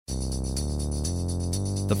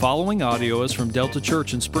The following audio is from Delta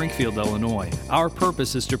Church in Springfield, Illinois. Our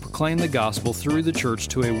purpose is to proclaim the gospel through the church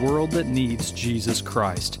to a world that needs Jesus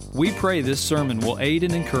Christ. We pray this sermon will aid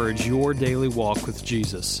and encourage your daily walk with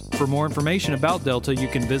Jesus. For more information about Delta, you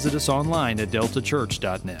can visit us online at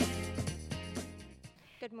deltachurch.net.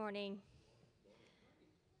 Good morning.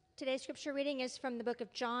 Today's scripture reading is from the book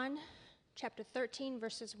of John, chapter 13,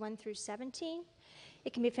 verses 1 through 17.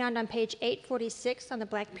 It can be found on page 846 on the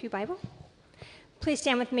Black Pew Bible. Please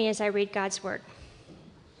stand with me as I read God's word.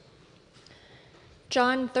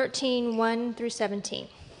 John 13, 1 through 17.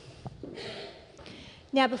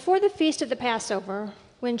 Now before the feast of the Passover,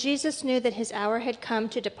 when Jesus knew that his hour had come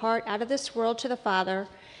to depart out of this world to the Father,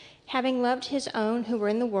 having loved his own who were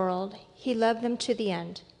in the world, he loved them to the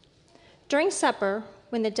end. During supper,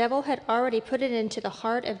 when the devil had already put it into the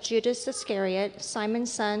heart of Judas Iscariot,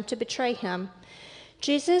 Simon's son, to betray him,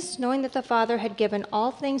 Jesus, knowing that the Father had given all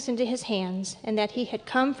things into his hands, and that he had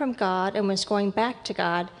come from God and was going back to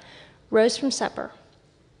God, rose from supper.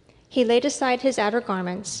 He laid aside his outer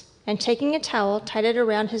garments, and taking a towel, tied it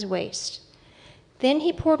around his waist. Then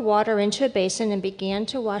he poured water into a basin and began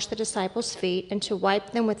to wash the disciples' feet and to wipe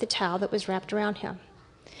them with the towel that was wrapped around him.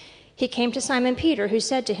 He came to Simon Peter, who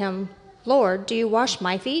said to him, "Lord, do you wash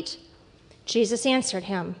my feet?" Jesus answered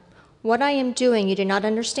him, "What I am doing you do not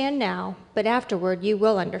understand now, but afterward you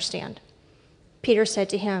will understand." Peter said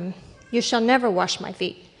to him, "You shall never wash my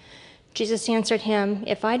feet." Jesus answered him,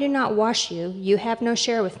 "If I do not wash you, you have no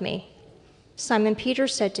share with me." Simon Peter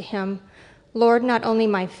said to him, "Lord, not only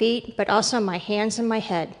my feet, but also my hands and my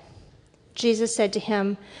head." Jesus said to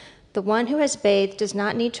him, "The one who has bathed does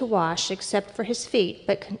not need to wash except for his feet,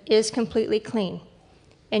 but is completely clean.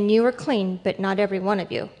 And you are clean, but not every one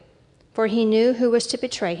of you." For he knew who was to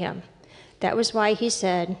betray him. That was why he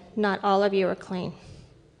said, "Not all of you are clean."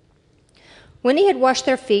 When he had washed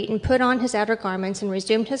their feet and put on his outer garments and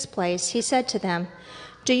resumed his place, he said to them,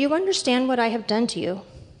 "Do you understand what I have done to you?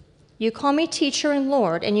 You call me teacher and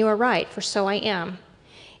Lord, and you are right, for so I am.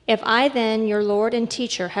 If I then, your Lord and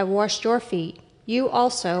teacher, have washed your feet, you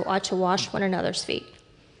also ought to wash one another's feet.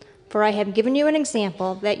 For I have given you an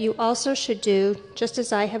example that you also should do just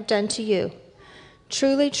as I have done to you.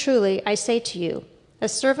 Truly, truly, I say to you, a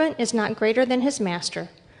servant is not greater than his master,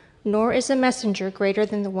 nor is a messenger greater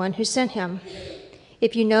than the one who sent him.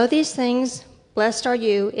 If you know these things, blessed are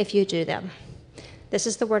you if you do them." This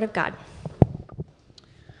is the word of God.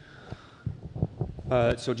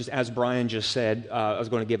 So just as Brian just said, I was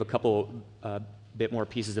going to give a couple bit more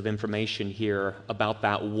pieces of information here about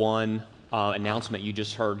that one announcement you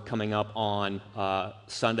just heard coming up on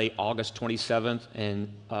Sunday, August 27th, and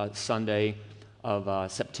Sunday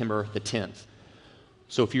of September the 10th.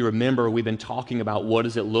 So if you remember, we've been talking about what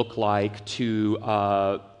does it look like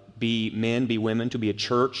to be men, be women, to be a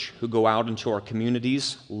church who go out into our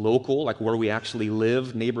communities, local, like where we actually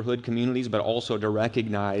live, neighborhood communities, but also to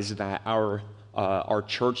recognize that our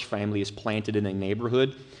church family is planted in a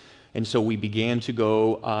neighborhood. And so we began to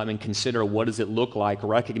go and consider what does it look like,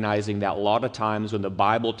 recognizing that a lot of times when the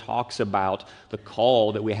Bible talks about the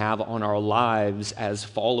call that we have on our lives as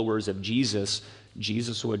followers of Jesus,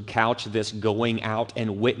 Jesus would couch this going out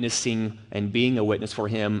and witnessing and being a witness for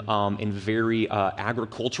him in very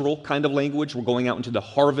agricultural kind of language. We're going out into the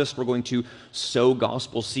harvest. We're going to sow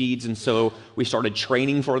gospel seeds. And so we started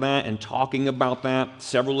training for that and talking about that.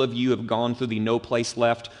 Several of you have gone through the No Place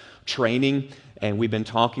Left training. And we've been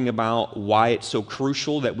talking about why it's so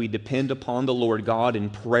crucial that we depend upon the Lord God in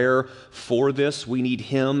prayer for this. We need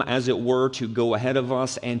Him, as it were, to go ahead of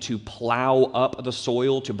us and to plow up the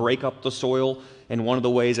soil, to break up the soil. And one of the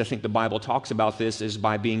ways I think the Bible talks about this is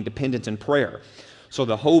by being dependent in prayer. So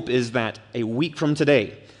the hope is that a week from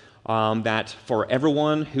today, that for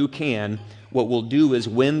everyone who can, what we'll do is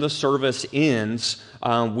when the service ends,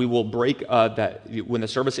 we will break that. When the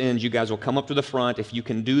service ends, you guys will come up to the front if you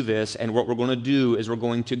can do this. And what we're going to do is we're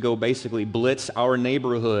going to go basically blitz our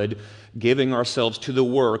neighborhood, giving ourselves to the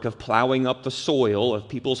work of plowing up the soil of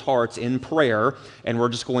people's hearts in prayer. And we're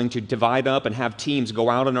just going to divide up and have teams go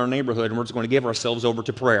out in our neighborhood, and we're just going to give ourselves over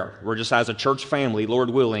to prayer. We're just as a church family, Lord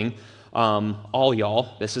willing, all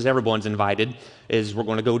y'all, this is everyone's invited, is we're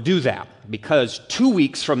going to go do that. Because 2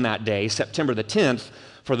 weeks from that day, September the 10th,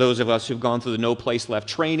 for those of us who've gone through the No Place Left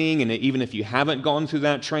training, and even if you haven't gone through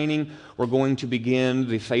that training, we're going to begin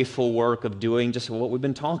the faithful work of doing just what we've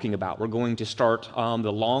been talking about. We're going to start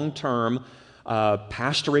the long-term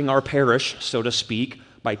pastoring our parish, so to speak,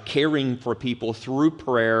 by caring for people through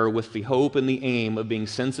prayer with the hope and the aim of being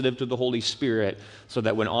sensitive to the Holy Spirit so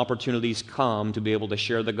that when opportunities come to be able to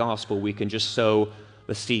share the gospel, we can just sow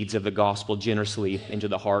the seeds of the gospel generously into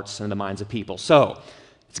the hearts and the minds of people. So,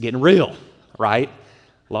 it's getting real, right?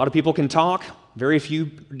 A lot of people can talk, very few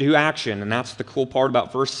do action, and that's the cool part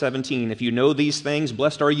about verse 17. If you know these things,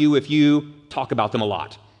 blessed are you if you talk about them a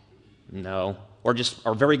lot. No. Or just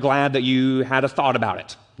are very glad that you had a thought about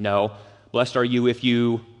it. No. Blessed are you if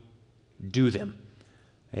you do them.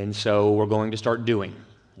 And so we're going to start doing.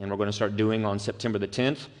 And we're going to start doing on September the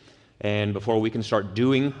 10th. And before we can start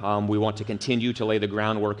doing, we want to continue to lay the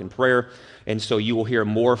groundwork in prayer. And so you will hear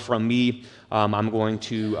more from me. I'm going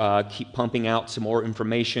to keep pumping out some more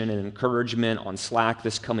information and encouragement on Slack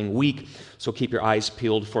this coming week. So keep your eyes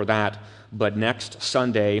peeled for that. But next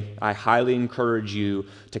Sunday, I highly encourage you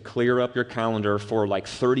to clear up your calendar for like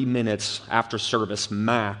 30 minutes after service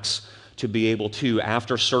max, to be able to,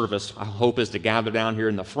 after service, our hope is to gather down here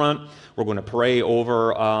in the front. We're going to pray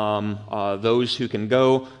over those who can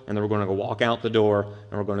go, and then we're going to go walk out the door,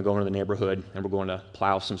 and we're going to go into the neighborhood, and we're going to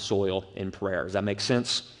plow some soil in prayer. Does that make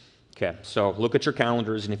sense? Okay, so look at your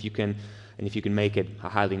calendars, and if you can make it, I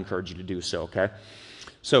highly encourage you to do so, okay?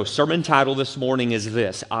 So, sermon title this morning is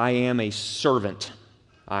this: I am a servant.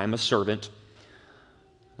 I am a servant.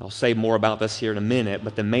 I'll say more about this here in a minute,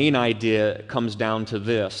 but the main idea comes down to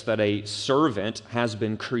this, that a servant has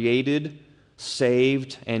been created,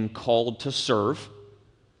 saved, and called to serve,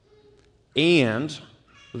 and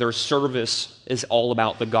their service is all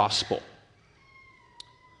about the gospel.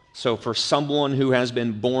 So for someone who has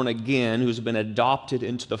been born again, who's been adopted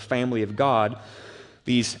into the family of God,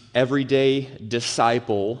 these everyday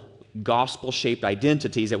disciple, gospel-shaped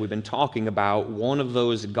identities that we've been talking about, one of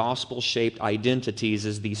those gospel-shaped identities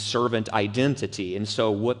is the servant identity. And so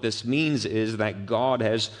what this means is that God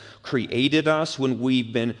has created us. When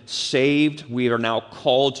we've been saved, we are now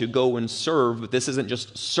called to go and serve, but this isn't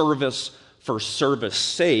just service for service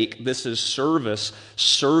sake. This is service,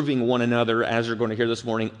 serving one another, as you're going to hear this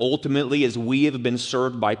morning, ultimately as we have been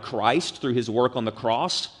served by Christ through his work on the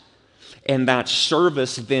cross. And that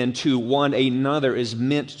service then to one another is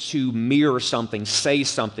meant to mirror something, say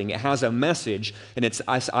something. It has a message, and it's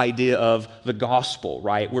this idea of the gospel,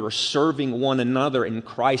 right? We're serving one another in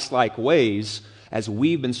Christ-like ways as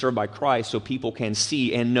we've been served by Christ, so people can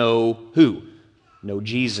see and know who? Know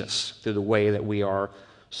Jesus through the way that we are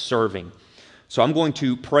serving. So I'm going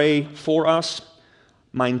to pray for us.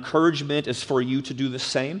 My encouragement is for you to do the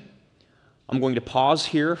same. I'm going to pause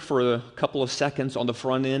here for a couple of seconds on the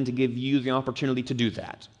front end to give you the opportunity to do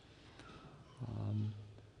that,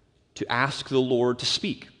 to ask the Lord to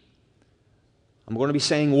speak. I'm going to be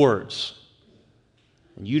saying words.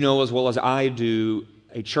 And you know as well as I do,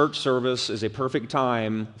 a church service is a perfect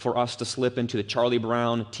time for us to slip into the Charlie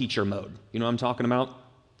Brown teacher mode. You know what I'm talking about?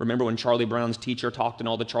 Remember when Charlie Brown's teacher talked in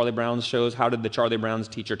all the Charlie Brown shows? How did the Charlie Brown's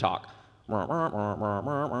teacher talk? There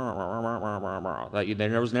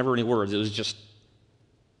was never any words. It was just...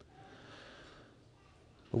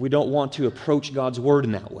 But we don't want to approach God's word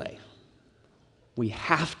in that way. We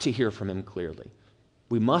have to hear from him clearly.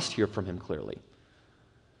 We must hear from him clearly.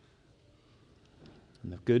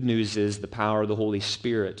 And the good news is the power of the Holy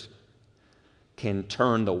Spirit can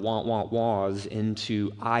turn the want-want-was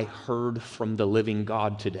into I heard from the living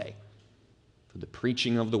God today. For the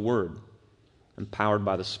preaching of the word, empowered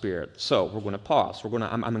by the Spirit. So we're going to pause.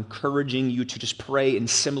 I'm encouraging you to just pray in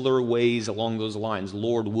similar ways along those lines.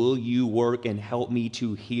 Lord, will you work and help me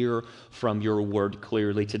to hear from your word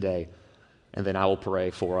clearly today? And then I will pray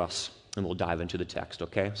for us, and we'll dive into the text,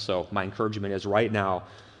 okay? So my encouragement is right now,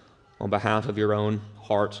 on behalf of your own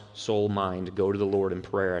heart, soul, mind, go to the Lord in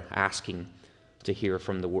prayer, asking to hear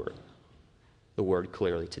from the word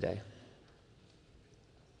clearly today.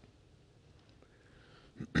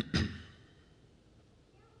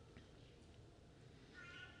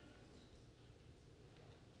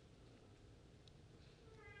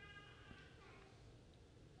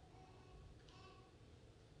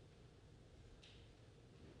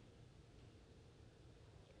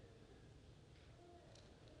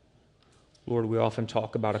 Lord, we often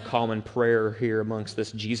talk about a common prayer here amongst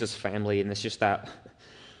this Jesus family, and it's just that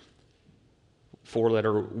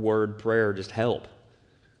four-letter word prayer, just help.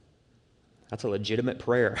 That's a legitimate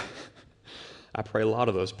prayer. I pray a lot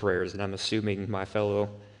of those prayers, and I'm assuming my fellow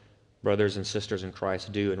brothers and sisters in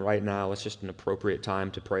Christ do, and right now it's just an appropriate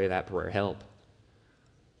time to pray that prayer, help.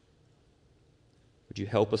 Would you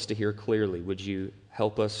help us to hear clearly? Would you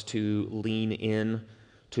help us to lean in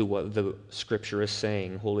to what the Scripture is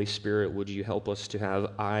saying? Holy Spirit, would you help us to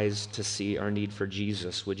have eyes to see our need for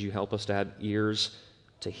Jesus? Would you help us to have ears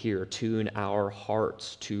to hear? Tune our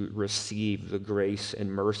hearts to receive the grace and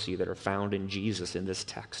mercy that are found in Jesus in this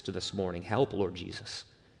text this morning. Help, Lord Jesus.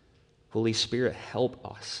 Holy Spirit, help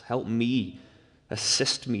us. Help me.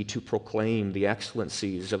 Assist me to proclaim the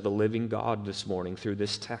excellencies of the living God this morning through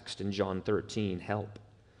this text in John 13. Help.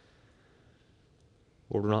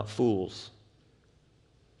 Lord, we're not fools.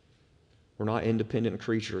 We're not independent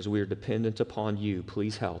creatures. We are dependent upon you.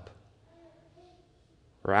 Please help.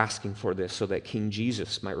 We're asking for this so that King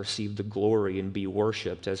Jesus might receive the glory and be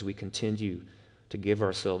worshiped as we continue to give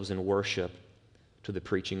ourselves in worship to the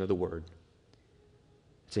preaching of the word.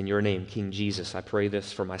 It's in your name, King Jesus. I pray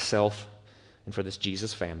this for myself and for this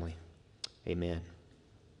Jesus family. Amen.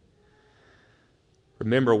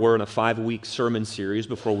 Remember, we're in a 5-week sermon series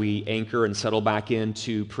before we anchor and settle back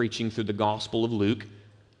into preaching through the Gospel of Luke.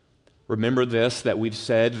 Remember this, that we've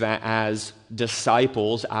said that as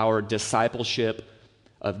disciples, our discipleship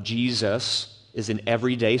of Jesus is an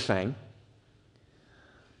everyday thing.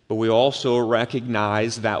 But we also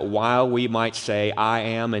recognize that while we might say, I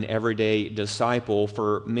am an everyday disciple,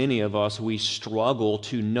 for many of us, we struggle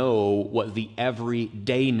to know what the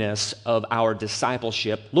everydayness of our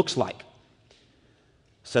discipleship looks like.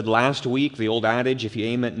 Said last week, the old adage, if you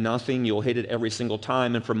aim at nothing, you'll hit it every single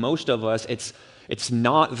time. And for most of us, it's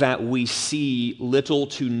not that we see little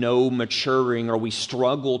to no maturing, or we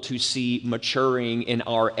struggle to see maturing in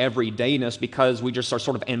our everydayness because we just are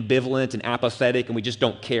sort of ambivalent and apathetic and we just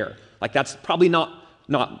don't care. Like, that's probably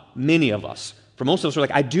not many of us. For most of us, we're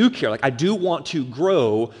like, I do care. Like, I do want to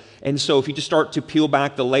grow. And so if you just start to peel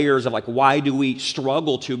back the layers of, like, why do we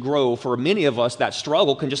struggle to grow? For many of us, that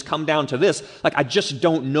struggle can just come down to this. Like, I just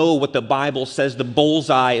don't know what the Bible says the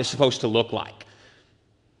bullseye is supposed to look like.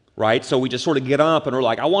 Right? So we just sort of get up and we're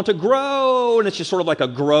like, I want to grow. And it's just sort of like a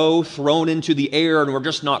grow thrown into the air, and we're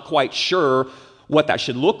just not quite sure what that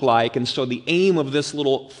should look like. And so the aim of this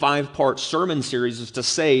little 5-part sermon series is to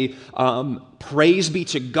say, praise be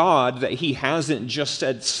to God that He hasn't just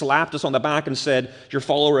slapped us on the back and said, you're a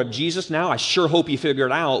follower of Jesus now? I sure hope you figure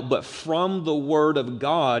it out. But from the Word of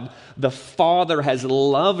God, the Father has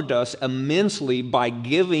loved us immensely by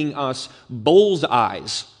giving us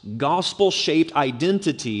bullseyes, gospel-shaped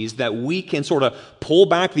identities that we can sort of pull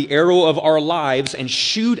back the arrow of our lives and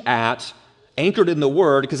shoot at, anchored in the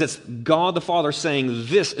Word, because it's God the Father saying,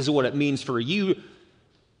 this is what it means for you,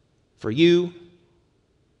 for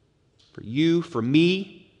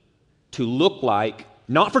me to look like,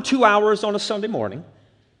 not for 2 hours on a Sunday morning,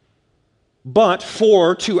 but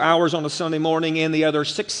for 2 hours on a Sunday morning and the other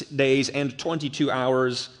 6 days and 22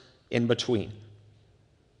 hours in between.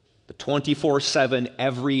 The 24/7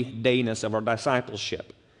 everydayness of our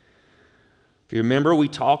discipleship. If you remember, we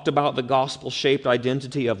talked about the gospel-shaped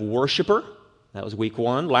identity of worshiper. That was week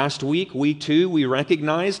 1. Last week, week 2, we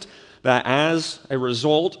recognized that as a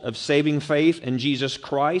result of saving faith in Jesus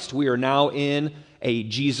Christ, we are now in a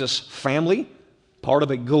Jesus family, part of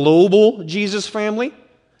a global Jesus family,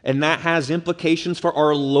 and that has implications for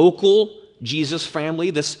our local Jesus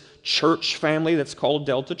family, this church family that's called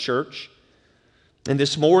Delta Church. And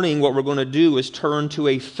this morning, what we're going to do is turn to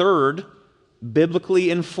a third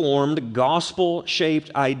biblically informed,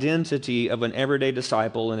 gospel-shaped identity of an everyday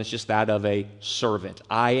disciple, and it's just that of a servant.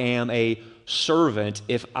 I am a servant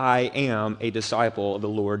if I am a disciple of the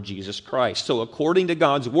Lord Jesus Christ. So according to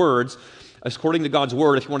God's Word,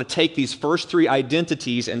 if you want to take these first 3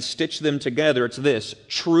 identities and stitch them together, it's this: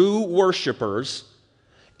 true worshipers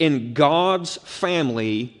in God's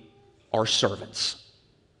family are servants.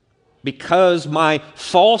 Because my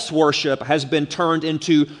false worship has been turned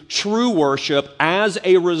into true worship as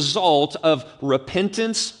a result of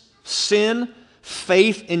repentance, sin,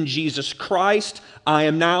 faith in Jesus Christ, I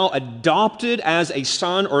am now adopted as a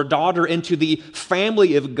son or daughter into the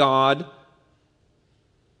family of God.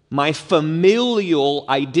 My familial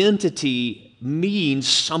identity means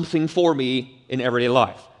something for me in everyday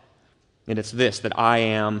life. And it's this, that I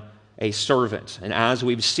am a servant. And as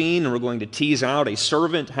we've seen, and we're going to tease out, a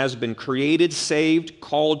servant has been created, saved,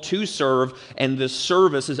 called to serve, and this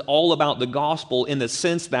service is all about the gospel in the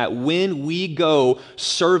sense that when we go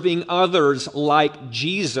serving others like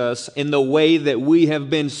Jesus in the way that we have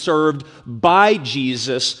been served by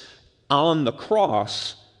Jesus on the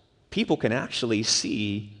cross, people can actually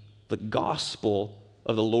see the gospel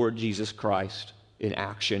of the Lord Jesus Christ in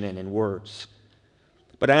action and in words.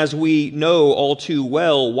 But as we know all too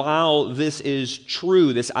well, while this is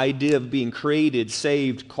true, this idea of being created,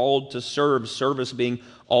 saved, called to serve, service being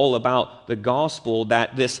all about the gospel,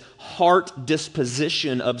 that this heart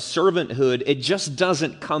disposition of servanthood, it just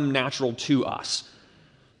doesn't come natural to us.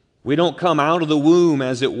 We don't come out of the womb,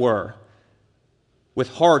 as it were, with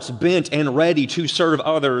hearts bent and ready to serve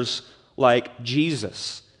others like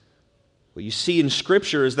Jesus. What you see in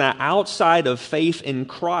Scripture is that outside of faith in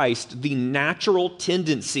Christ, the natural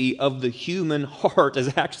tendency of the human heart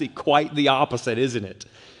is actually quite the opposite, isn't it?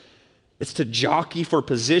 It's to jockey for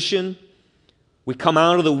position, We come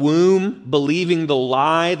out of the womb believing the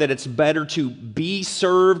lie that it's better to be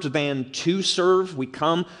served than to serve. We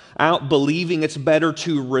come out believing it's better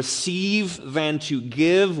to receive than to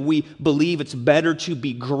give. We believe it's better to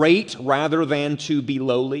be great rather than to be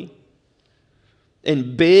lowly.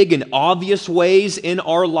 In big and obvious ways in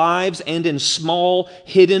our lives and in small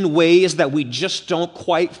hidden ways that we just don't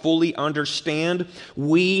quite fully understand,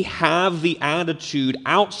 we have the attitude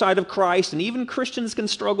outside of Christ, and even Christians can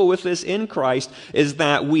struggle with this in Christ, is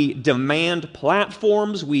that we demand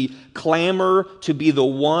platforms, we clamor to be the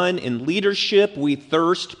one in leadership, we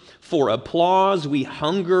thirst for applause, we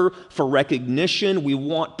hunger for recognition, we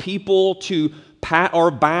want people to pat our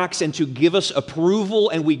backs and to give us approval,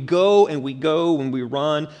 and we go and we go and we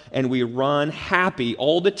run happy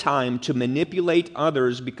all the time to manipulate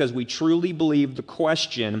others because we truly believe the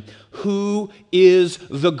question, who is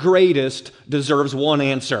the greatest, deserves one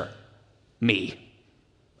answer: me.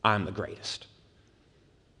 I'm the greatest.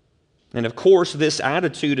 And of course, this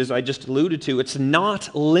attitude, as I just alluded to, it's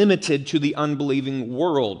not limited to the unbelieving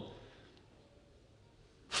world.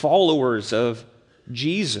 Followers of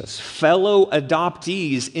Jesus, fellow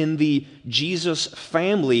adoptees in the Jesus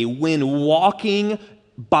family, when walking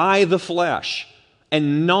by the flesh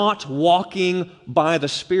and not walking by the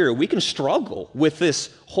Spirit, we can struggle with this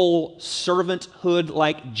whole servanthood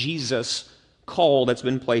like Jesus call that's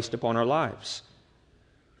been placed upon our lives.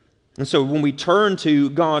 And so when we turn to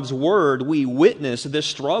God's Word, we witness this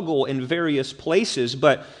struggle in various places,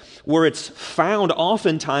 but where it's found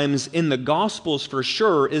oftentimes in the Gospels for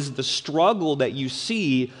sure is the struggle that you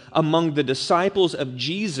see among the disciples of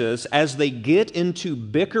Jesus as they get into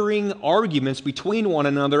bickering arguments between one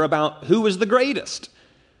another about who is the greatest.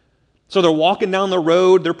 So they're walking down the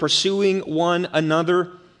road, they're pursuing one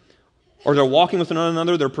another, or they're walking with one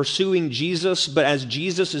another, they're pursuing Jesus, but as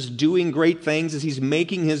Jesus is doing great things, as he's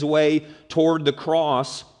making his way toward the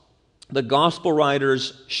cross, the Gospel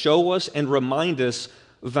writers show us and remind us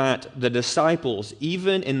that the disciples,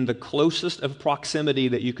 even in the closest of proximity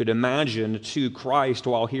that you could imagine to Christ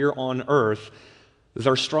while here on earth,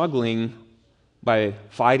 they're struggling by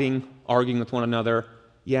fighting, arguing with one another.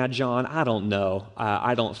 Yeah, John, I don't know.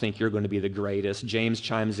 I don't think you're going to be the greatest. James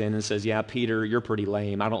chimes in and says, yeah, Peter, you're pretty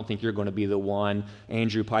lame. I don't think you're going to be the one.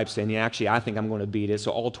 Andrew pipes in, yeah, actually, I think I'm going to beat it.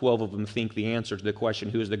 So all 12 of them think the answer to the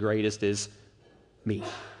question, who is the greatest, is me.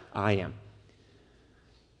 I am.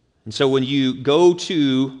 And so when you go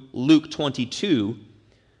to Luke 22,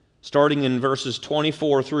 starting in verses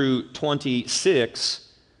 24 through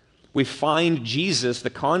 26, we find Jesus,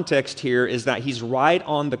 the context here is that he's right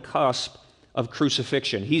on the cusp of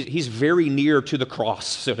crucifixion. He's very near to the cross,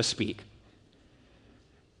 so to speak.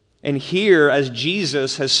 And here, as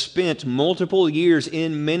Jesus has spent multiple years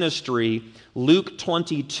in ministry, Luke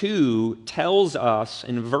 22 tells us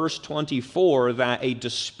in verse 24 that a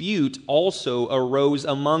dispute also arose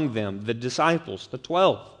among them, the disciples, the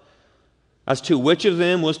 12, as to which of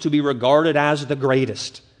them was to be regarded as the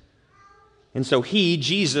greatest. And so he,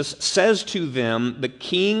 Jesus, says to them, the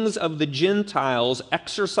kings of the Gentiles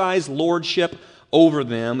exercise lordship over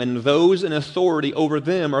them, and those in authority over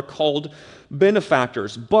them are called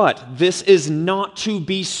benefactors. But this is not to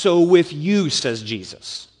be so with you, says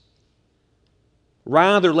Jesus.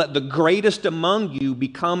 Rather, let the greatest among you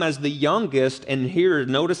become as the youngest. And here,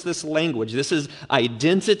 notice this language. This is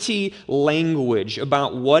identity language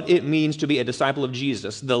about what it means to be a disciple of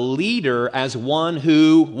Jesus. The leader as one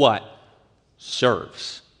who, what?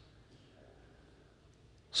 Serves.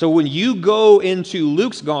 So when you go into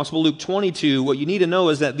Luke's gospel, Luke 22, what you need to know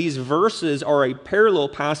is that these verses are a parallel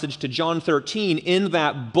passage to John 13, in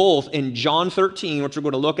that both in John 13, which we're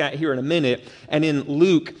going to look at here in a minute, and in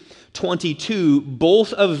Luke 22,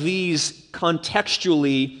 both of these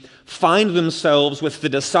contextually find themselves with the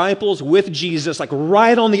disciples, with Jesus, like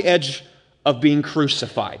right on the edge of being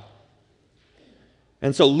crucified.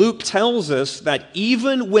 And so Luke tells us that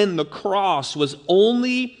even when the cross was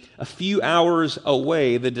only a few hours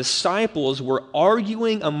away, the disciples were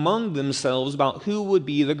arguing among themselves about who would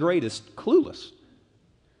be the greatest, clueless.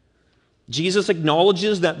 Jesus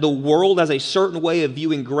acknowledges that the world has a certain way of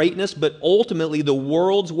viewing greatness, but ultimately the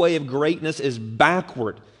world's way of greatness is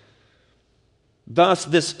backward. Thus,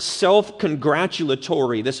 this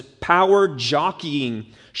self-congratulatory, this power jockeying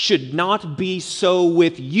should not be so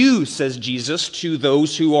with you, says Jesus to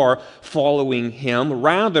those who are following him.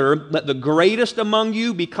 Rather, let the greatest among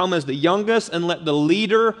you become as the youngest, and let the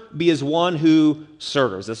leader be as one who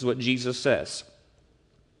serves. This is what Jesus says.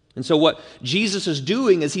 And so what Jesus is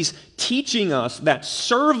doing is he's teaching us that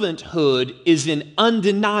servanthood is an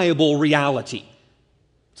undeniable reality.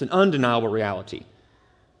 It's an undeniable reality.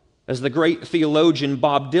 As the great theologian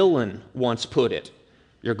Bob Dylan once put it,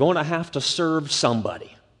 you're going to have to serve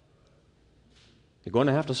somebody. You're going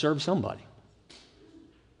to have to serve somebody.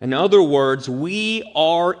 In other words, we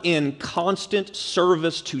are in constant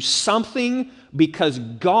service to something because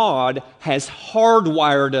God has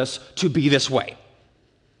hardwired us to be this way.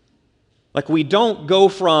 Like, we don't go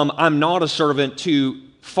from I'm not a servant to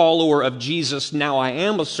follower of Jesus, now I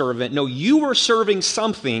am a servant. No, you were serving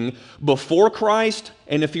something before Christ,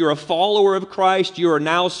 and if you're a follower of Christ, you are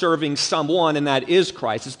now serving someone, and that is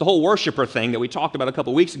Christ. It's the whole worshiper thing that we talked about a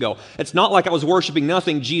couple weeks ago. It's not like I was worshiping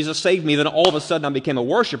nothing, Jesus saved me, then all of a sudden I became a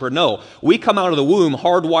worshiper. No, we come out of the womb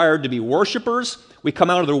hardwired to be worshipers. We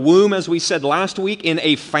come out of the womb, as we said last week, in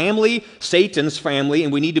a family, Satan's family,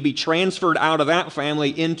 and we need to be transferred out of that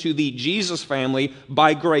family into the Jesus family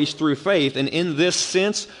by grace through faith. And in this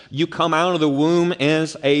sense, you come out of the womb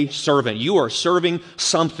as a servant. You are serving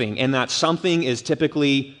something, and that something is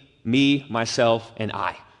typically me, myself, and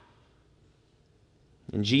I.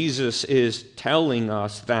 And Jesus is telling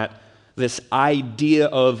us that this idea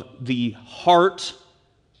of the heart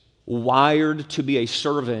wired to be a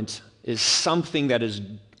servant is something that is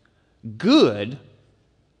good,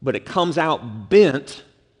 but it comes out bent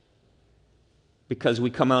because we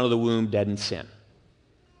come out of the womb dead in sin.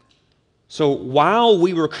 So while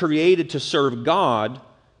we were created to serve God,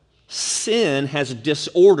 sin has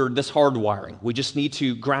disordered this hardwiring. We just need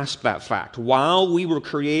to grasp that fact. While we were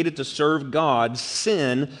created to serve God,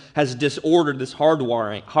 sin has disordered this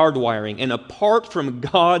hardwiring. And apart from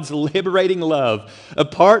God's liberating love,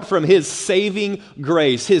 apart from His saving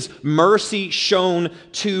grace, His mercy shown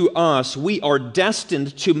to us, we are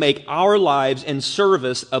destined to make our lives and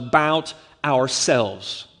service about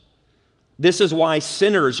ourselves. This is why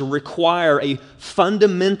sinners require a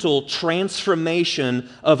fundamental transformation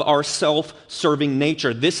of our self-serving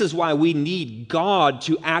nature. This is why we need God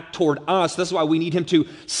to act toward us. This is why we need Him to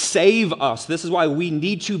save us. This is why we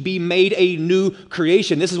need to be made a new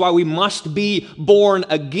creation. This is why we must be born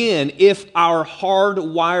again if our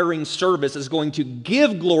hard-wiring service is going to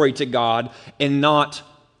give glory to God and not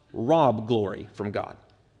rob glory from God.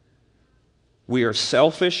 We are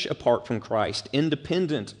selfish apart from Christ,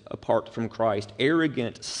 independent apart from Christ,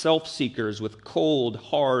 arrogant self-seekers with cold,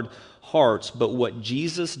 hard hearts. But what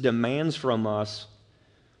Jesus demands from us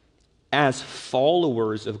as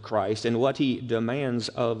followers of Christ and what He demands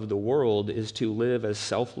of the world is to live as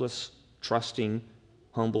selfless, trusting,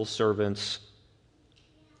 humble servants,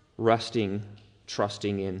 resting,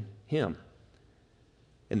 trusting in Him.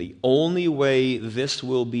 And the only way this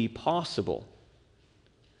will be possible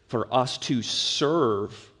for us to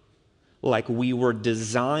serve like we were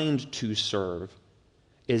designed to serve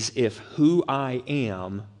is if who I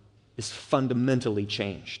am is fundamentally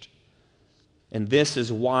changed. And this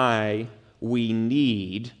is why we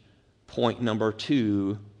need, point number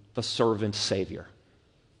 2, the servant Savior.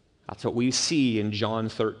 That's what we see in John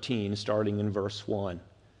 13, starting in verse 1.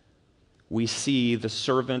 We see the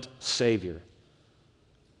servant Savior.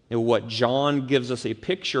 And what John gives us a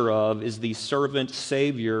picture of is the servant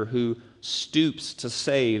Savior who stoops to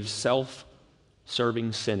save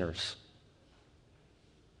self-serving sinners.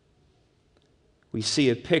 We see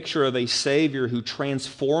a picture of a Savior who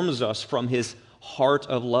transforms us from His heart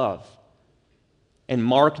of love. In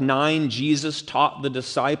Mark 9, Jesus taught the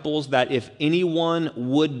disciples that if anyone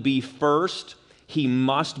would be first, he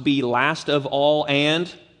must be last of all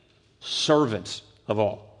and servant of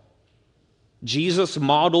all. Jesus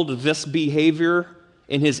modeled this behavior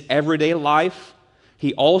in His everyday life.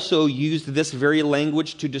 He also used this very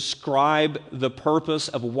language to describe the purpose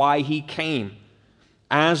of why He came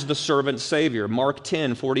as the servant Savior. Mark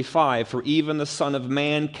 10:45, for even the Son of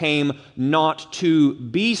Man came not to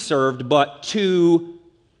be served, but to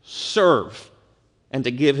serve and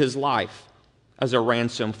to give His life as a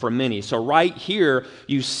ransom for many. So right here,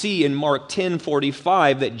 you see in Mark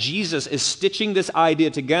 10:45 that Jesus is stitching this idea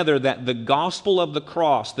together that the gospel of the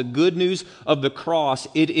cross, the good news of the cross,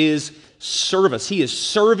 it is service. He is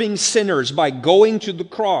serving sinners by going to the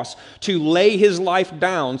cross to lay His life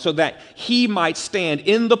down so that He might stand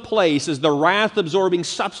in the place as the wrath-absorbing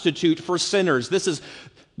substitute for sinners. This is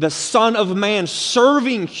the Son of Man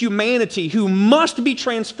serving humanity who must be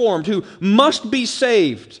transformed, who must be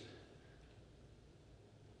saved.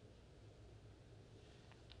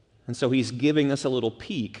 And so He's giving us a little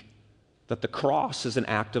peek that the cross is an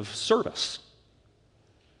act of service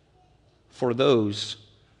for those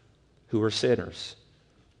who are sinners.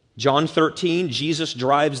 John 13, Jesus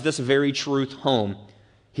drives this very truth home.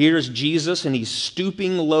 Here's Jesus, and He's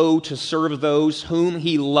stooping low to serve those whom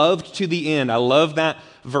He loved to the end. I love that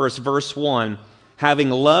verse 1.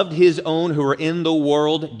 Having loved his own who are in the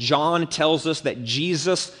world, John tells us that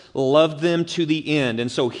Jesus loved them to the end.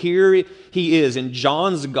 And so here he is in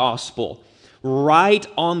John's gospel, right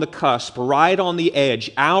on the cusp, right on the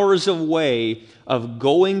edge, hours away of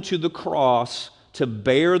going to the cross to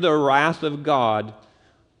bear the wrath of God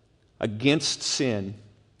against sin.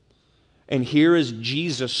 And here is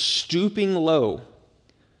Jesus stooping low,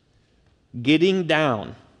 getting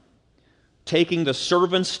down, taking the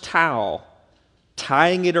servant's towel,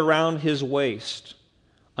 tying it around his waist,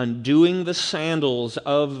 undoing the sandals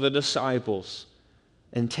of the disciples,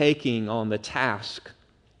 and taking on the task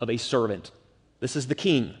of a servant. This is the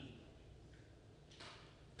King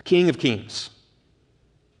of Kings.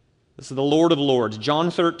 This is the Lord of Lords.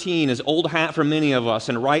 John 13 is old hat for many of us,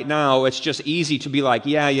 and right now it's just easy to be like,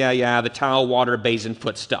 yeah, the towel, water, basin,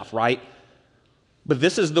 foot stuff, right? But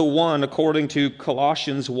this is the one, according to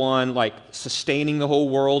Colossians 1, like sustaining the whole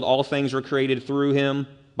world. All things were created through him,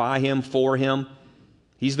 by him, for him.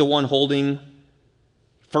 He's the one holding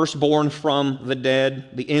firstborn from the dead,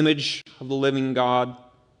 the image of the living God,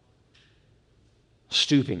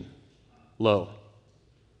 stooping low,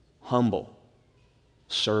 humble,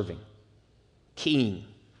 serving, King,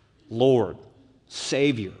 Lord,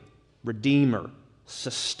 Savior, Redeemer,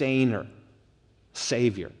 Sustainer,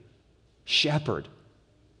 Savior, Shepherd,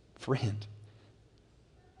 friend,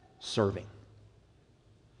 serving.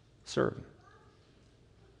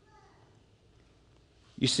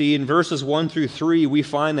 You see, in verses 1 through 3, we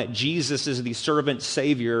find that Jesus is the servant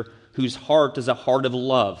Savior whose heart is a heart of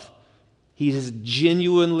love. He is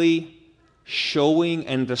genuinely showing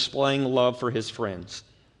and displaying love for his friends.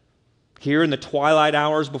 Here in the twilight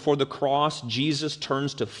hours before the cross, Jesus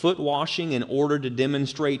turns to foot washing in order to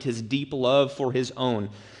demonstrate his deep love for his own.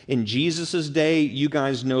 In Jesus' day, you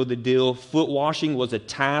guys know the deal. Foot washing was a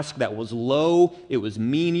task that was low, it was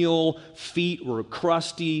menial, feet were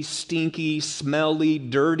crusty, stinky, smelly,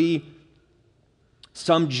 dirty.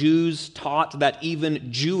 Some Jews taught that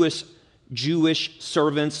even Jewish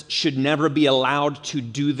servants should never be allowed to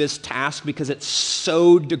do this task because it's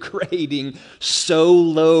so degrading, so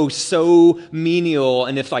low, so menial.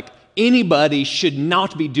 And if anybody should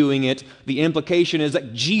not be doing it, the implication is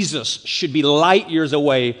that Jesus should be light years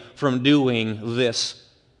away from doing this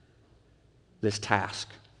task.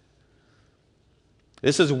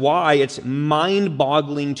 This is why it's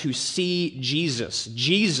mind-boggling to see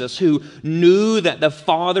Jesus who knew that the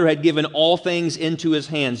Father had given all things into his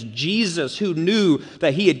hands, Jesus who knew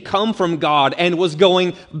that he had come from God and was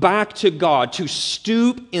going back to God, to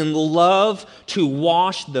stoop in love to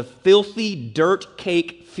wash the filthy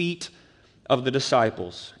dirt-cake feet of the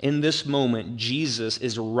disciples. In this moment, Jesus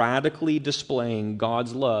is radically displaying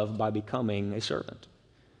God's love by becoming a servant.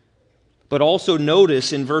 But also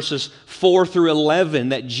notice in verses 4 through 11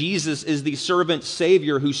 that Jesus is the servant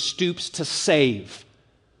Savior who stoops to save.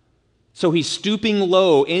 So he's stooping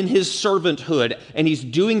low in his servanthood, and he's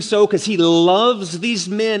doing so because he loves these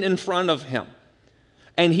men in front of him.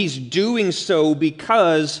 And he's doing so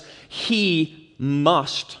because he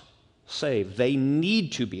must save. They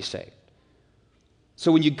need to be saved.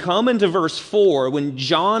 So when you come into verse 4, when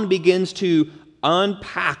John begins to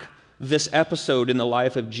unpack this episode in the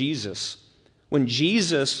life of Jesus, when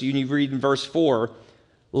Jesus, you read in verse 4,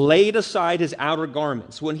 laid aside his outer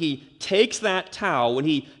garments, when he takes that towel, when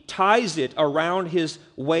he ties it around his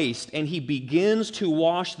waist, and he begins to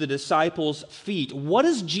wash the disciples' feet, what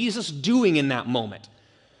is Jesus doing in that moment?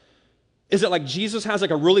 Is it like Jesus has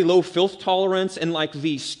a really low filth tolerance and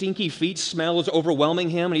the stinky feet smell is overwhelming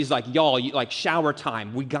him and he's like, y'all, shower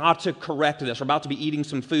time. We got to correct this. We're about to be eating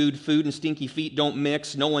some food. Food and stinky feet don't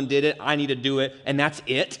mix. No one did it. I need to do it. And that's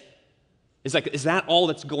it? Is that all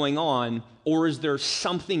that's going on? Or is there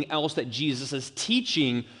something else that Jesus is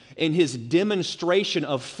teaching in his demonstration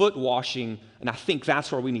of foot washing? And I think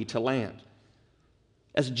that's where we need to land.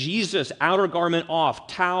 As Jesus, outer garment off,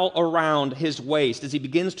 towel around his waist, as he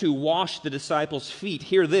begins to wash the disciples' feet,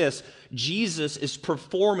 hear this, Jesus is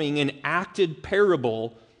performing an acted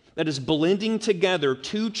parable that is blending together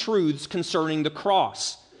two truths concerning the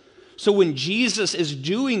cross. So when Jesus is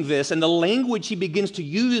doing this, and the language he begins to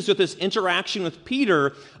use with this interaction with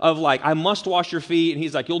Peter of I must wash your feet, and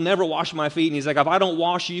he's like, you'll never wash my feet, and he's like, if I don't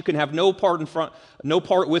wash you, you can have no part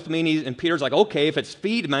with me, and Peter's like, okay, if it's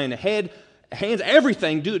feet, man, head, hands,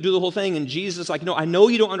 everything, do the whole thing. And Jesus is like, no, I know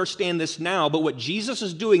you don't understand this now, but what Jesus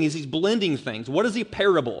is doing is he's blending things. What is a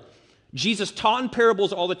parable? Jesus taught in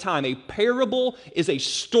parables all the time. A parable is a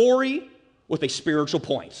story with a spiritual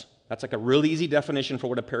point. That's a really easy definition for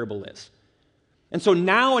what a parable is. And so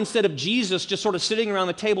now, instead of Jesus just sort of sitting around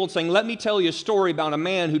the table and saying, let me tell you a story about a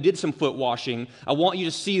man who did some foot washing, I want you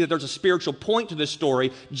to see that there's a spiritual point to this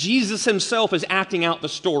story. Jesus himself is acting out the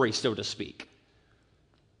story, so to speak.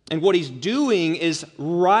 And what he's doing is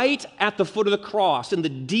right at the foot of the cross, in the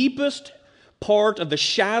deepest part of the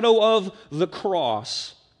shadow of the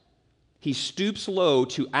cross, he stoops low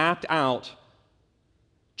to act out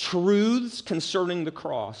truths concerning the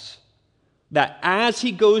cross. That as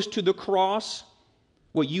he goes to the cross,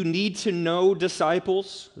 what you need to know,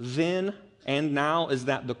 disciples, then and now, is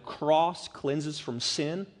that the cross cleanses from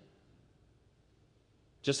sin.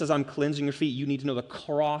 Just as I'm cleansing your feet, you need to know the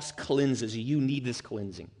cross cleanses. You need this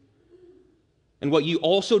cleansing. And what you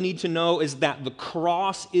also need to know is that the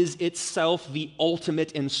cross is itself the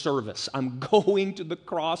ultimate in service. I'm going to the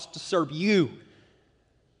cross to serve you.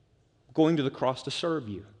 Going to the cross to serve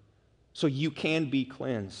you. So you can be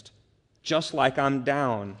cleansed. Just like I'm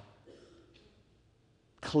down,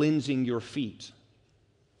 cleansing your feet,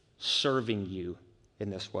 serving you in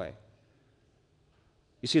this way.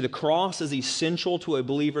 You see, the cross is essential to a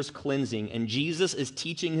believer's cleansing, and Jesus is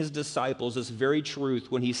teaching his disciples this very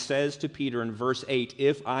truth when he says to Peter in verse 8,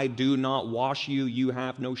 if I do not wash you, you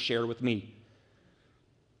have no share with me.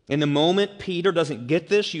 In the moment Peter doesn't get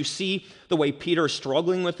this, you see the way Peter is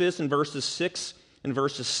struggling with this in verses 6 and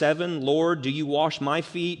verses 7. Lord, do you wash my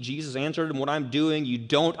feet? Jesus answered him, what I'm doing you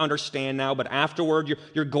don't understand now, but afterward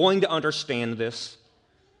you're going to understand this.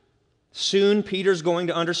 Soon Peter's going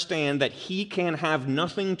to understand that he can have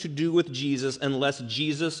nothing to do with Jesus unless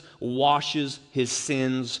Jesus washes his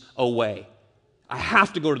sins away. I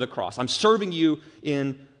have to go to the cross. I'm serving you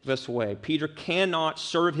in this way. Peter cannot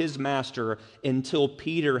serve his master until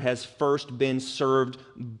Peter has first been served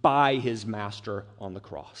by his master on the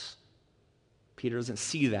cross. Peter doesn't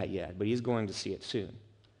see that yet, but he's going to see it soon.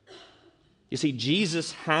 You see,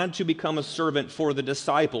 Jesus had to become a servant for the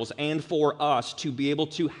disciples and for us to be able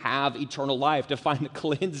to have eternal life, to find the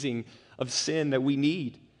cleansing of sin that we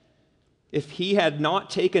need. If he had not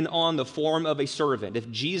taken on the form of a servant,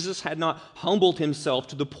 if Jesus had not humbled himself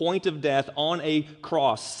to the point of death on a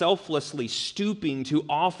cross, selflessly stooping to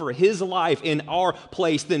offer his life in our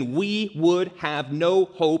place, then we would have no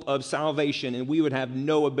hope of salvation and we would have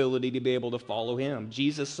no ability to be able to follow him.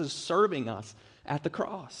 Jesus is serving us at the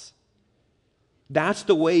cross. That's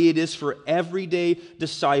the way it is for everyday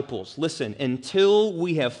disciples. Listen, until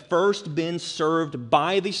we have first been served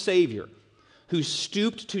by the Savior who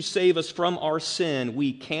stooped to save us from our sin,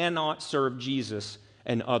 we cannot serve Jesus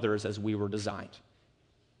and others as we were designed.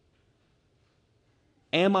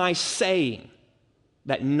 Am I saying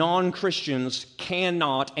that non-Christians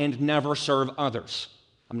cannot and never serve others?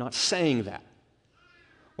 I'm not saying that.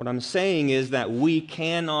 What I'm saying is that we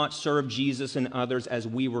cannot serve Jesus and others as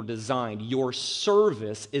we were designed. Your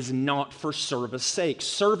service is not for service's sake.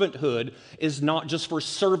 Servanthood is not just for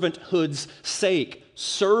servanthood's sake.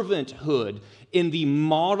 Servanthood, in the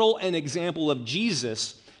model and example of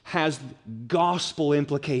Jesus, has gospel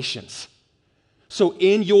implications. So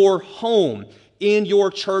in your home, in your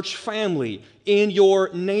church family, in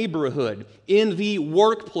your neighborhood, in the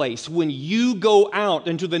workplace, when you go out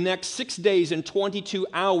into the next 6 days and 22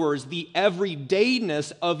 hours, the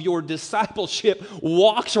everydayness of your discipleship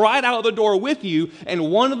walks right out the door with you.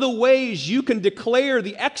 And one of the ways you can declare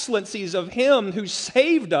the excellencies of Him who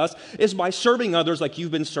saved us is by serving others like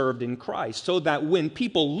you've been served in Christ. So that when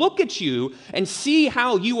people look at you and see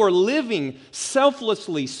how you are living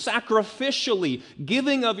selflessly, sacrificially,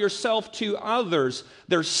 giving of yourself to others,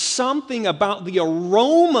 there's something about the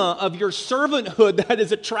aroma of your servanthood that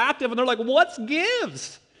is attractive. And they're like, what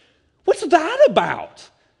gives? What's that about?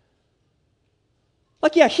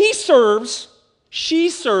 Like, yeah, he serves, she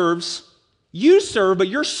serves, you serve, but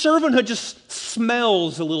your servanthood just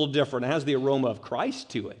smells a little different. It has the aroma of Christ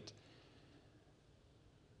to it.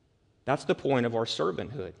 That's the point of our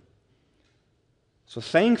servanthood. So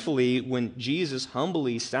thankfully, when Jesus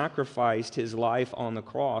humbly sacrificed his life on the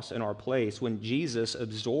cross in our place, when Jesus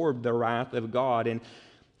absorbed the wrath of God, and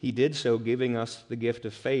he did so giving us the gift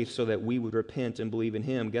of faith so that we would repent and believe in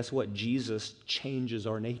him, guess what? Jesus changes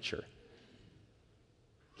our nature.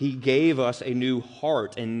 He gave us a new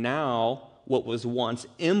heart, and now what was once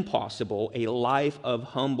impossible, a life of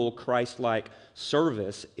humble Christ-like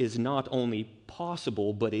service, is not only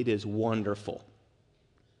possible, but it is wonderful.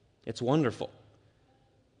 It's wonderful.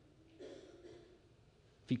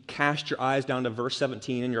 If you cast your eyes down to verse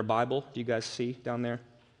 17 in your Bible, do you guys see down there?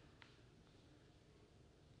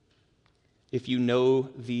 If you know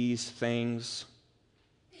these things,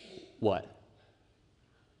 what?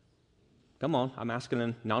 Come on, I'm asking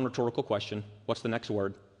a non-rhetorical question. What's the next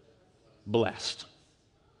word? Blessed.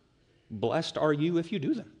 blessed are you if you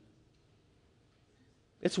do them.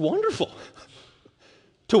 It's wonderful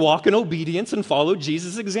to walk in obedience and follow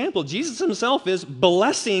Jesus' example. Jesus himself is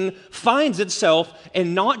blessing finds itself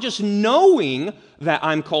in not just knowing that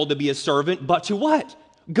I'm called to be a servant, but to what?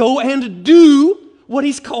 Go and do what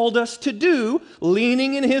he's called us to do,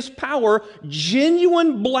 leaning in his power,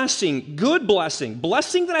 genuine blessing, good blessing,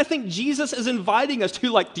 blessing that I think Jesus is inviting us to.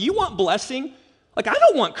 Like, do you want blessing? Like, I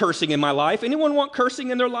don't want cursing in my life. Anyone want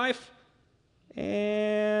cursing in their life?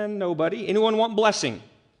 And nobody. Anyone want blessing?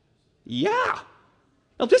 Yeah.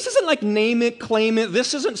 Now, this isn't like name it, claim it.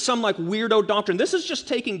 This isn't some like weirdo doctrine. This is just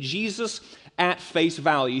taking Jesus at face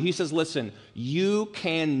value. He says, listen, you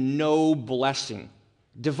can know blessing,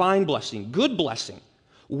 divine blessing, good blessing,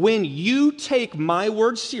 when you take my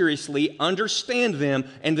words seriously, understand them,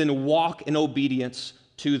 and then walk in obedience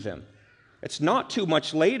to them. It's not too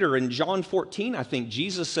much later in John 14, I think,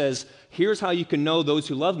 Jesus says, here's how you can know those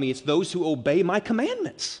who love me. It's those who obey my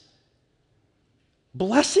commandments.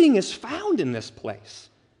 Blessing is found in this place.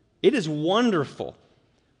 It is wonderful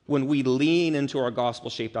when we lean into our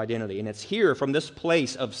gospel-shaped identity. And it's here from this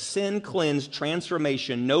place of sin-cleansed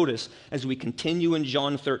transformation. Notice as we continue in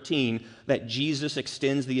John 13 that Jesus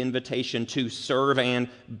extends the invitation to serve and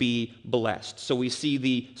be blessed. So we see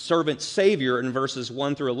the servant Savior in verses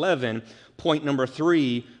 1 through 11. Point number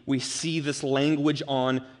 3, we see this language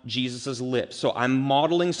on Jesus' lips. So I'm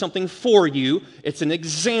modeling something for you. It's an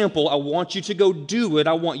example. I want you to go do it.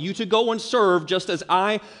 I want you to go and serve just as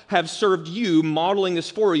I have served you. Modeling this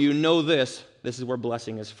for you. Know this. This is where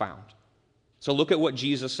blessing is found. So look at what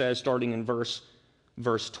Jesus says starting in verse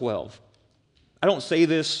 12. I don't say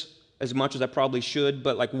this as much as I probably should,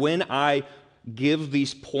 but like when I give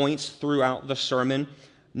these points throughout the sermon,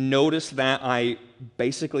 notice that I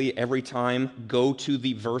basically every time go to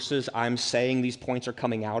the verses I'm saying these points are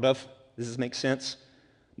coming out of. Does this make sense?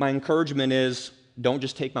 My encouragement is don't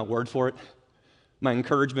just take my word for it. My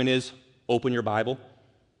encouragement is open your Bible.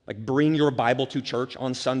 Like bring your Bible to church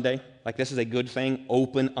on Sunday. Like this is a good thing.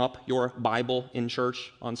 Open up your Bible in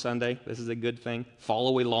church on Sunday. This is a good thing.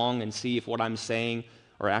 Follow along and see if what I'm saying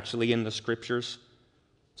are actually in the scriptures.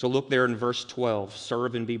 So look there in verse 12.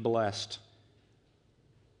 Serve and be blessed.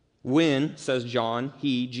 When, says John,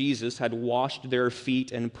 he, Jesus, had washed their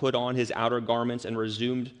feet and put on his outer garments and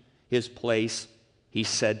resumed his place, he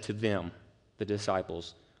said to them, the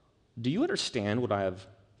disciples, do you understand what I've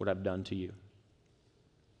done to you?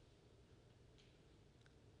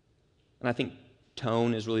 And I think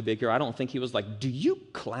tone is really big here. I don't think he was like, do you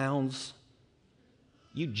clowns,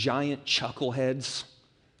 you giant chuckleheads,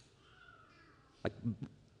 like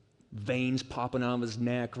veins popping out of his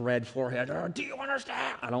neck, red forehead. Oh, do you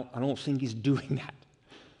understand? I don't think he's doing that.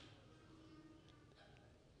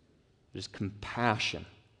 There's compassion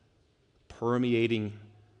permeating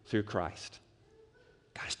through Christ.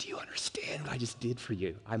 Guys, do you understand what I just did for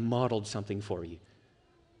you? I modeled something for you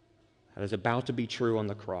that is about to be true on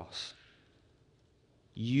the cross.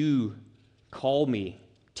 You call me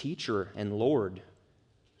teacher and Lord.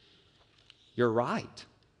 You're right.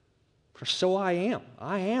 For so I am.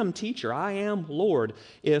 I am teacher. I am Lord.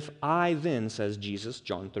 If I then, says Jesus,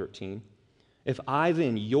 John 13, if I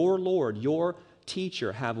then, your Lord, your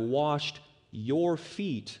teacher, have washed your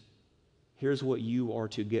feet, here's what you are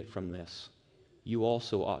to get from this. You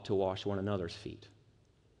also ought to wash one another's feet.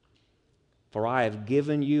 For I have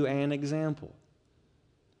given you an example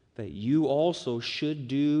that you also should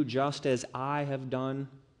do just as I have done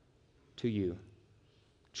to you.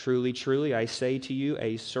 Truly, truly, I say to you,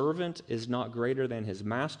 a servant is not greater than his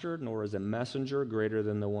master, nor is a messenger greater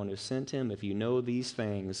than the one who sent him. If you know these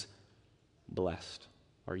things, blessed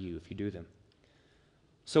are you if you do them.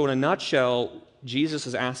 So in a nutshell, Jesus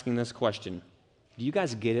is asking this question. Do you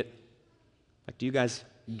guys get it? Like, do you guys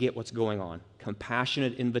get what's going on?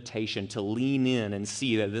 Compassionate invitation to lean in and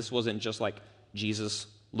see that this wasn't just like Jesus,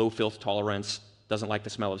 low filth tolerance, doesn't like the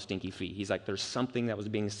smell of stinky feet. He's like, there's something that was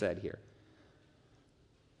being said here.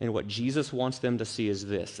 And what Jesus wants them to see is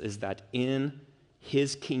this, is that in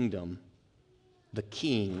his kingdom, the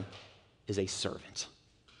king is a servant.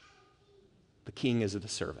 The king is the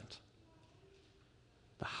servant.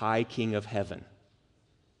 The high king of heaven.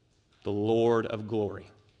 The Lord of glory.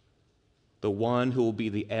 The one who will be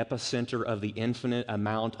the epicenter of the infinite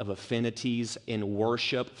amount of affinities in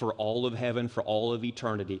worship for all of heaven, for all of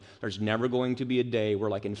eternity. There's never going to be a day where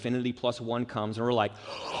like infinity plus one comes and we're like,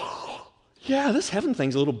 yeah, this heaven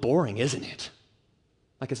thing's a little boring, isn't it?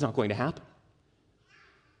 Like it's not going to happen.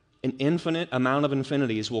 An infinite amount of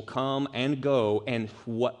infinities will come and go, and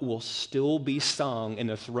what will still be sung in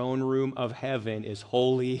the throne room of heaven is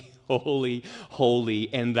holy, holy,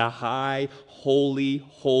 holy, and the high, holy,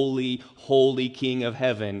 holy, holy King of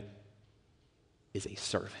heaven is a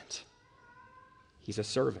servant. He's a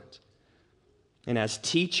servant. And as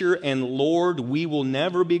teacher and Lord, we will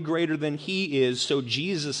never be greater than he is. So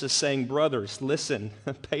Jesus is saying, brothers, listen,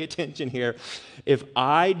 pay attention here. If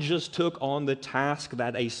I just took on the task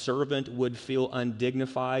that a servant would feel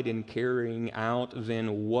undignified in carrying out,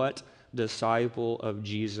 then what disciple of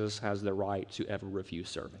Jesus has the right to ever refuse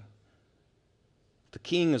serving? The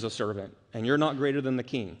king is a servant, and you're not greater than the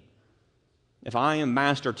king. If I am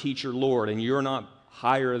master, teacher, Lord, and you're not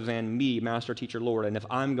higher than me, master, teacher, Lord, and if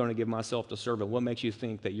I'm going to give myself to servant, what makes you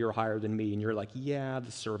think that you're higher than me? And you're like, yeah,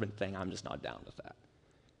 the servant thing, I'm just not down with that.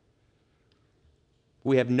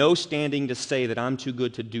 We have no standing to say that I'm too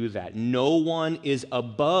good to do that. No one is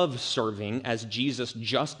above serving, as Jesus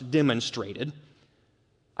just demonstrated.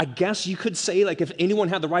 I guess you could say, like, if anyone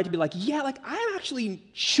had the right to be like, yeah, like, I actually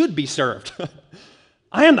should be served.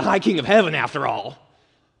 I am the high king of heaven after all.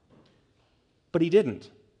 But he didn't.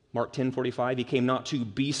 Mark 10:45, he came not to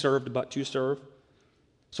be served, but to serve.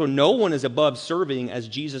 So no one is above serving, as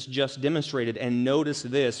Jesus just demonstrated. And notice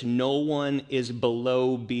this, no one is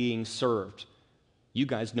below being served. You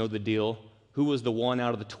guys know the deal. Who was the one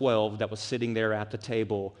out of the 12 that was sitting there at the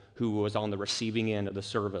table who was on the receiving end of the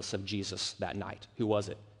service of Jesus that night? Who was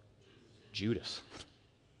it? Judas.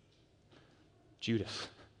 Judas.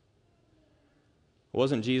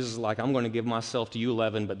 Wasn't Jesus like, I'm going to give myself to you,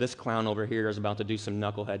 11, but this clown over here is about to do some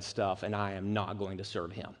knucklehead stuff, and I am not going to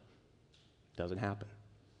serve him? Doesn't happen.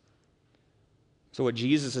 So what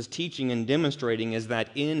Jesus is teaching and demonstrating is that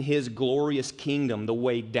in his glorious kingdom, the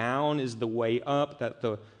way down is the way up, that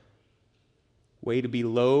the way to be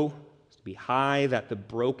low is to be high, that the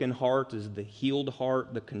broken heart is the healed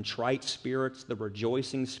heart, the contrite spirits, the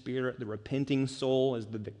rejoicing spirit, the repenting soul is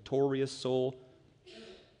the victorious soul.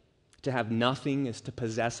 To have nothing is to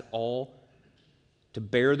possess all. To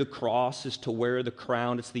bear the cross is to wear the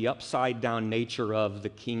crown. It's the upside-down nature of the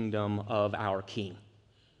kingdom of our King.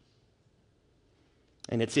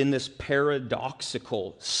 And it's in this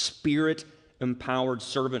paradoxical, spirit-empowered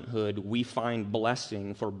servanthood we find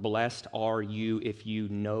blessing, for blessed are you if you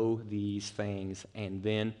know these things and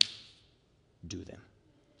then do them.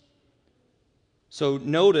 So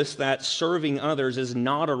notice that serving others is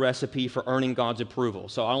not a recipe for earning God's approval.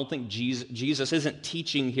 So I don't think Jesus isn't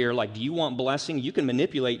teaching here like, do you want blessing? You can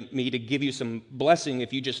manipulate me to give you some blessing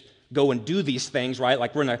if you just go and do these things, right?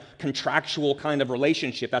 Like we're in a contractual kind of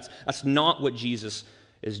relationship. That's not what Jesus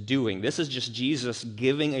is doing. This is just Jesus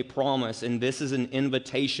giving a promise, and this is an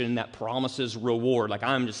invitation that promises reward. Like,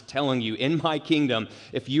 I'm just telling you, in my kingdom,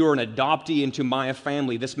 if you're an adoptee into my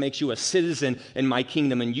family, this makes you a citizen in my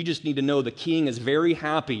kingdom, and you just need to know the king is very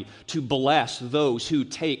happy to bless those who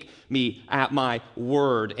take me at my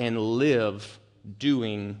word and live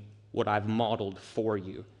doing what I've modeled for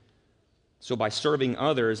you. So by serving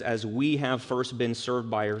others, as we have first been served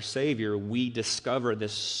by our Savior, we discover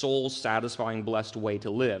this soul-satisfying, blessed way to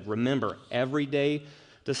live. Remember, everyday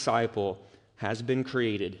disciple has been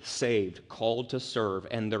created, saved, called to serve,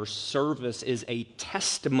 and their service is a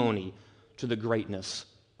testimony to the greatness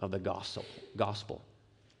of the gospel.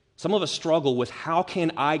 Some of us struggle with, how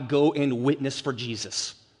can I go and witness for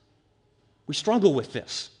Jesus? We struggle with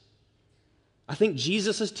this. I think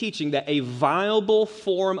Jesus is teaching that a viable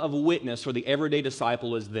form of witness for the everyday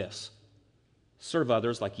disciple is this: serve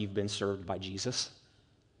others like you've been served by Jesus.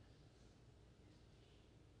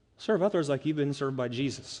 Serve others like you've been served by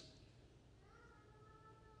Jesus.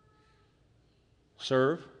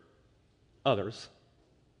 Serve others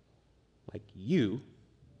like you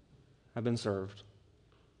have been served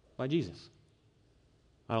by Jesus.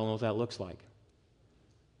 I don't know what that looks like.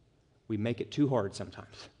 We make it too hard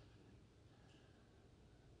sometimes.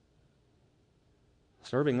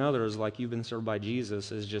 Serving others like you've been served by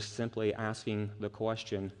Jesus is just simply asking the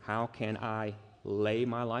question, how can I lay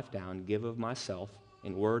my life down, give of myself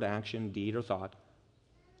in word, action, deed, or thought,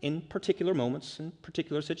 in particular moments, in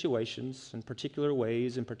particular situations, in particular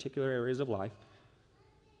ways, in particular areas of life,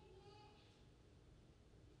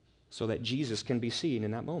 so that Jesus can be seen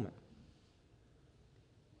in that moment.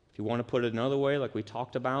 If you want to put it another way, like we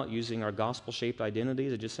talked about, using our gospel-shaped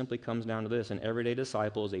identities, it just simply comes down to this: an everyday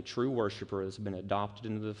disciple is a true worshiper that's been adopted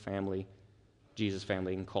into the family, Jesus'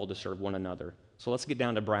 family, and called to serve one another. So let's get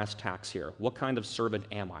down to brass tacks here. What kind of servant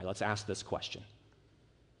am I? Let's ask this question.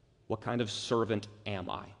 What kind of servant am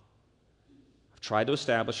I? I've tried to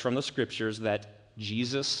establish from the scriptures that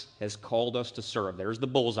Jesus has called us to serve. There's the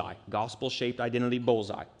bullseye, gospel-shaped identity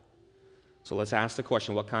bullseye. So let's ask the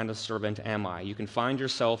question, what kind of servant am I? You can find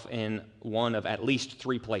yourself in one of at least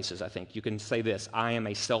three places, I think. You can say this, I am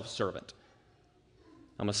a self-servant.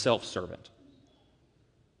 I'm a self-servant.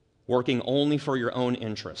 Working only for your own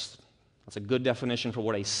interests. That's a good definition for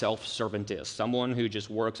what a self-servant is. Someone who just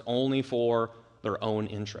works only for their own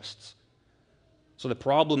interests. So the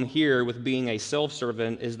problem here with being a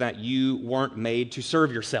self-servant is that you weren't made to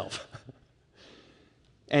serve yourself.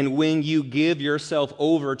 And when you give yourself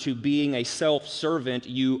over to being a self-servant,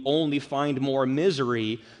 you only find more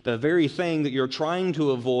misery, the very thing that you're trying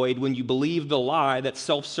to avoid when you believe the lie that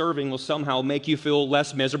self-serving will somehow make you feel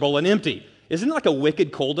less miserable and empty. Isn't it like a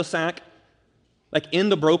wicked cul-de-sac? Like in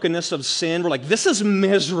the brokenness of sin, we're like, this is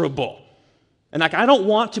miserable. And like, I don't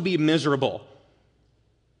want to be miserable.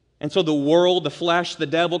 And so the world, the flesh, the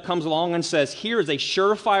devil comes along and says, here is a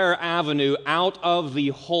surefire avenue out of the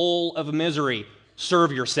hole of misery.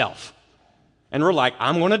 Serve yourself. And we're like,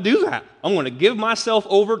 I'm going to do that. I'm going to give myself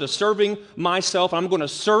over to serving myself. I'm going to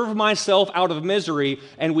serve myself out of misery.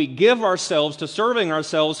 And we give ourselves to serving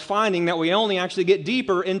ourselves, finding that we only actually get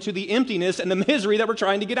deeper into the emptiness and the misery that we're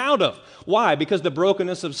trying to get out of. Why? Because the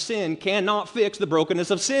brokenness of sin cannot fix the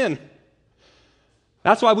brokenness of sin.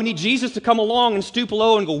 That's why we need Jesus to come along and stoop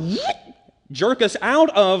low and go, whoop, jerk us out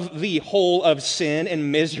of the hole of sin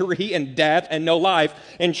and misery and death and no life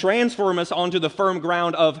and transform us onto the firm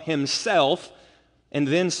ground of himself and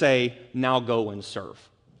then say, now go and serve.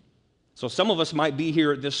 So some of us might be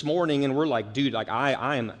here this morning and we're like, dude, like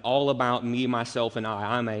I am all about me, myself, and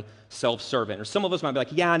I'm a self-servant. Or some of us might be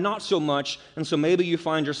like, yeah, not so much. And so maybe you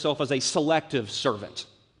find yourself as a selective servant.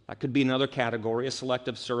 That could be another category, a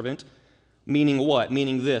selective servant. Meaning what?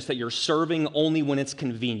 Meaning this, that you're serving only when it's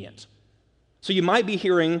convenient. So you might be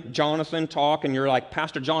hearing Jonathan talk and you're like,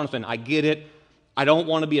 Pastor Jonathan, I get it. I don't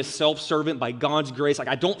want to be a self-servant by God's grace. Like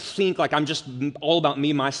I don't think like I'm just all about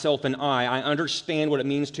me, myself, and I understand what it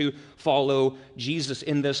means to follow Jesus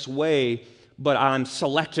in this way, but I'm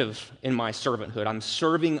selective in my servanthood. I'm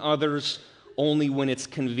serving others only when it's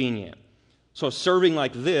convenient. So serving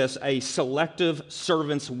like this, a selective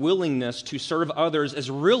servant's willingness to serve others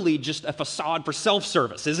is really just a facade for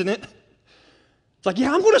self-service, isn't it? It's like,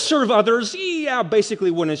 yeah, I'm going to serve others, yeah,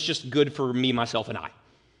 basically when it's just good for me, myself, and I.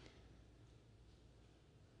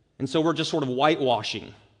 And so we're just sort of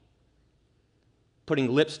whitewashing,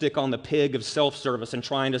 putting lipstick on the pig of self-service and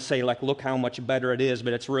trying to say, like, look how much better it is,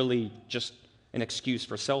 but it's really just an excuse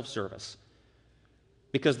for self-service.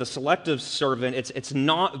 Because the selective servant, it's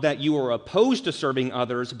not that you are opposed to serving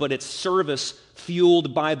others, but it's service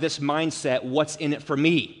fueled by this mindset, what's in it for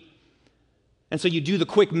me? And so you do the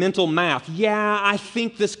quick mental math. Yeah, I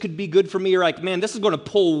think this could be good for me. Or like, man, this is going to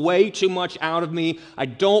pull way too much out of me. I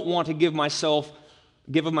don't want to give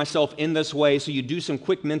of myself in this way. So you do some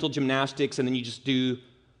quick mental gymnastics and then you just do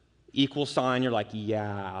equal sign. You're like,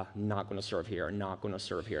 yeah, not going to serve here, not going to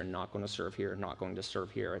serve here, not going to serve here, not going to serve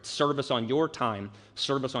here. It's service on your time,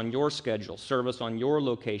 service on your schedule, service on your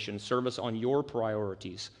location, service on your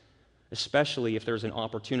priorities. Especially if there's an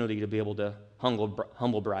opportunity to be able to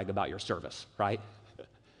humble brag about your service, right?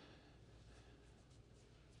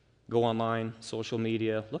 Go online, social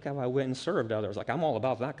media, look how I went and served others. Like, I'm all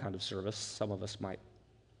about that kind of service, some of us might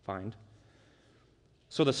find.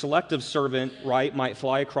 So the selective servant, right, might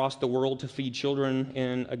fly across the world to feed children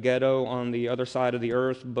in a ghetto on the other side of the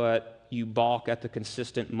earth, but you balk at the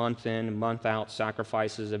consistent month in, month out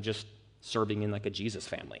sacrifices of just serving in like a Jesus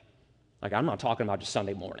family. Like, I'm not talking about just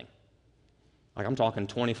Sunday morning. Like I'm talking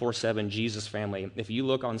 24/7 Jesus family. If you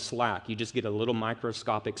look on Slack, you just get a little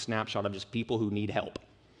microscopic snapshot of just people who need help.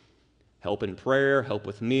 Help in prayer, help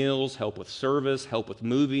with meals, help with service, help with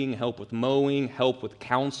moving, help with mowing, help with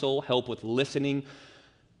counsel, help with listening.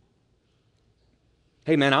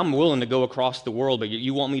 Hey man, I'm willing to go across the world, but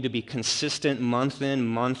you want me to be consistent month in,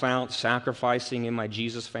 month out, sacrificing in my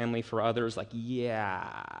Jesus family for others? Like,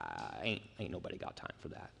 yeah, ain't nobody got time for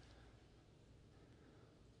that.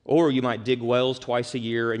 Or you might dig wells twice a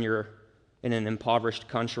year and you're in an impoverished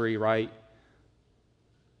country, right?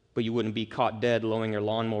 But you wouldn't be caught dead loaning your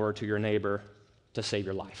lawnmower to your neighbor to save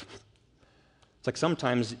your life. It's like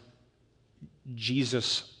sometimes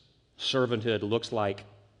Jesus' servanthood looks like,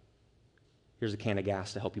 here's a can of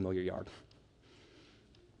gas to help you mow your yard.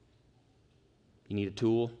 You need a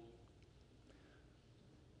tool?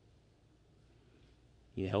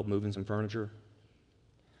 You need help moving some furniture?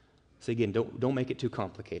 So again, don't make it too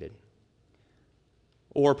complicated.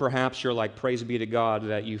 Or perhaps you're like, praise be to God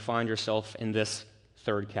that you find yourself in this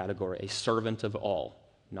third category, a servant of all.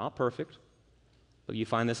 Not perfect, but you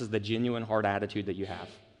find this is the genuine heart attitude that you have,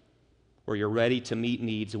 where you're ready to meet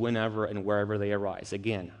needs whenever and wherever they arise.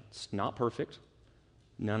 Again, it's not perfect,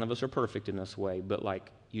 None of us are perfect in this way, but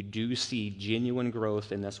like you do see genuine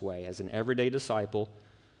growth in this way as an everyday disciple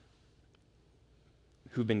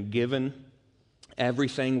who've been given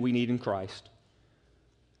everything we need in Christ.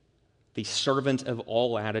 The servant of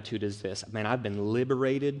all attitude is this: man, I've been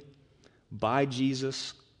liberated by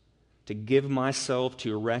Jesus to give myself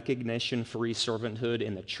to recognition-free servanthood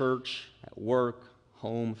in the church, at work,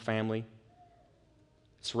 home, family.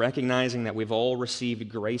 It's recognizing that we've all received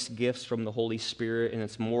grace gifts from the Holy Spirit, and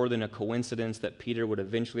it's more than a coincidence that Peter would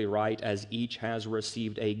eventually write, as each has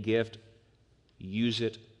received a gift, use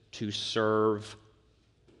it to serve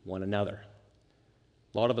one another.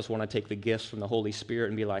 A lot of us want to take the gifts from the Holy Spirit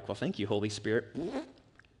and be like, well, thank you, Holy Spirit,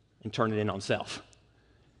 and turn it in on self.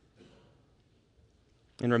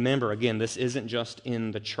 And remember, again, this isn't just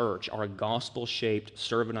in the church. Our gospel-shaped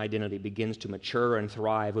servant identity begins to mature and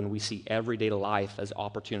thrive when we see everyday life as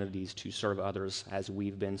opportunities to serve others as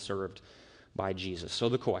we've been served by Jesus. So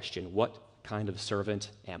the question, what kind of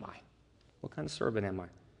servant am I? What kind of servant am I?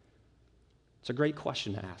 It's a great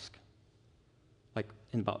question to ask. Like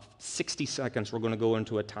in about 60 seconds, we're going to go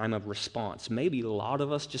into a time of response. Maybe a lot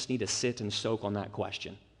of us just need to sit and soak on that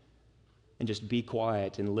question and just be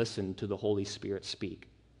quiet and listen to the Holy Spirit speak.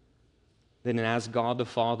 Then as God the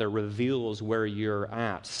Father reveals where you're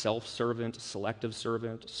at, self-servant, selective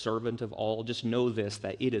servant, servant of all, just know this,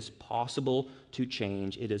 that it is possible to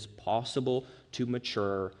change. It is possible to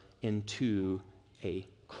mature into a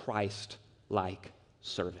Christ-like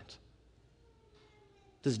servant.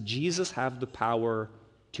 Does Jesus have the power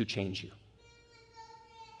to change you?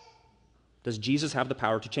 Does Jesus have the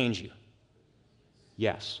power to change you?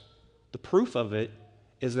 Yes. The proof of it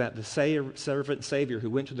is that the servant Savior who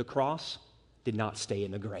went to the cross did not stay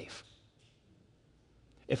in the grave.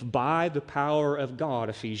 If by the power of God,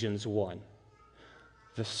 Ephesians 1,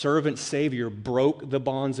 the servant Savior broke the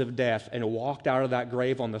bonds of death and walked out of that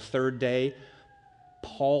grave on the third day,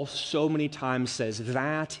 Paul so many times says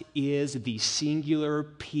that is the singular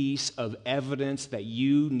piece of evidence that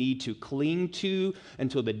you need to cling to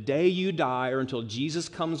until the day you die or until Jesus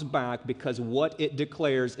comes back, because what it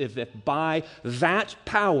declares is that by that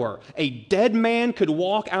power a dead man could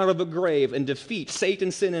walk out of a grave and defeat Satan,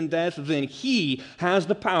 sin, and death, then he has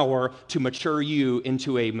the power to mature you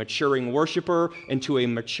into a maturing worshiper, into a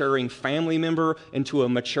maturing family member, into a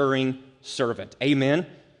maturing servant. Amen?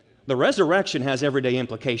 The resurrection has everyday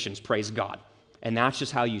implications, praise God. And that's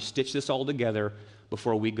just how you stitch this all together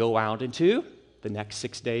before we go out into the next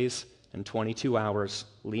 6 days and 22 hours,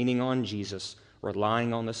 leaning on Jesus,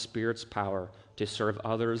 relying on the Spirit's power to serve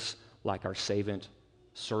others like our servant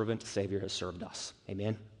Savior has served us.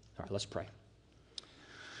 Amen? All right, let's pray.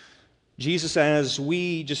 Jesus, as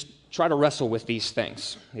we just try to wrestle with these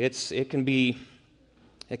things, it can be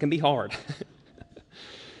hard.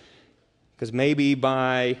 Because maybe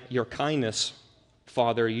by your kindness,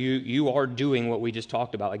 Father, you are doing what we just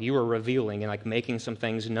talked about. Like you are revealing and like making some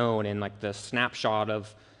things known, and like the snapshot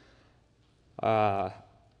of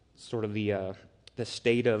sort of the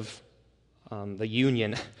state of the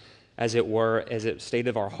union, as it were, as it state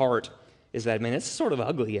of our heart, is that, man, it's sort of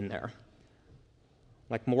ugly in there.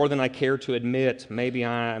 Like more than I care to admit, maybe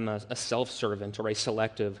I'm a self-servant or a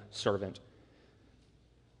selective servant.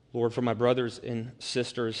 Lord, for my brothers and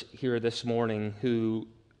sisters here this morning who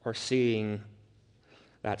are seeing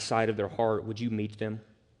that side of their heart, would you meet them?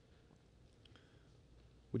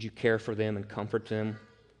 Would you care for them and comfort them?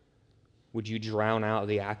 Would you drown out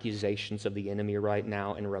the accusations of the enemy right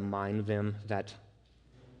now and remind them that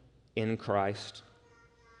in Christ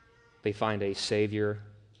they find a Savior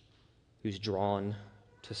who's drawn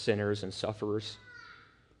to sinners and sufferers?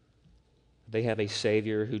 They have a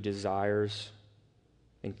Savior who desires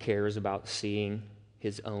and cares about seeing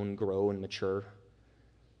his own grow and mature.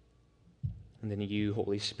 And then you,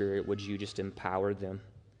 Holy Spirit, would you just empower them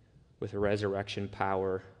with resurrection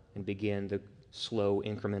power and begin the slow,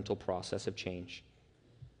 incremental process of change.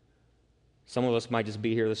 Some of us might just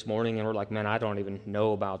be here this morning and we're like, man, I don't even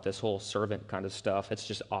know about this whole servant kind of stuff. It's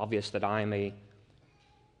just obvious that I am a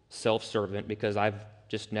self-servant because I've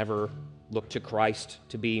just never looked to Christ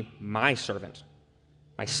to be my servant,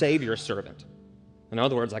 my Savior's servant. In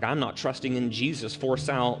other words, like I'm not trusting in Jesus for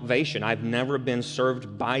salvation. I've never been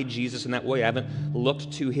served by Jesus in that way. I haven't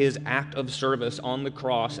looked to his act of service on the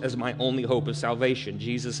cross as my only hope of salvation.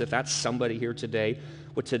 Jesus, if that's somebody here today,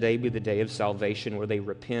 would today be the day of salvation where they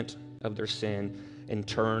repent of their sin and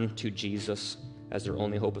turn to Jesus as their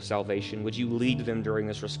only hope of salvation? Would you lead them during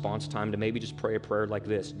this response time to maybe just pray a prayer like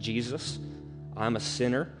this? Jesus, I'm a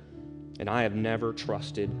sinner and I have never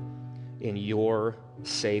trusted in your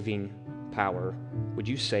saving power. Would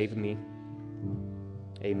you save me?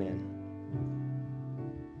 Amen.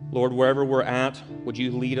 Lord, wherever we're at, would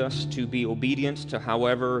you lead us to be obedient to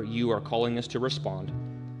however you are calling us to respond?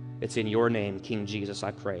 It's in your name, King Jesus,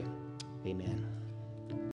 I pray. Amen.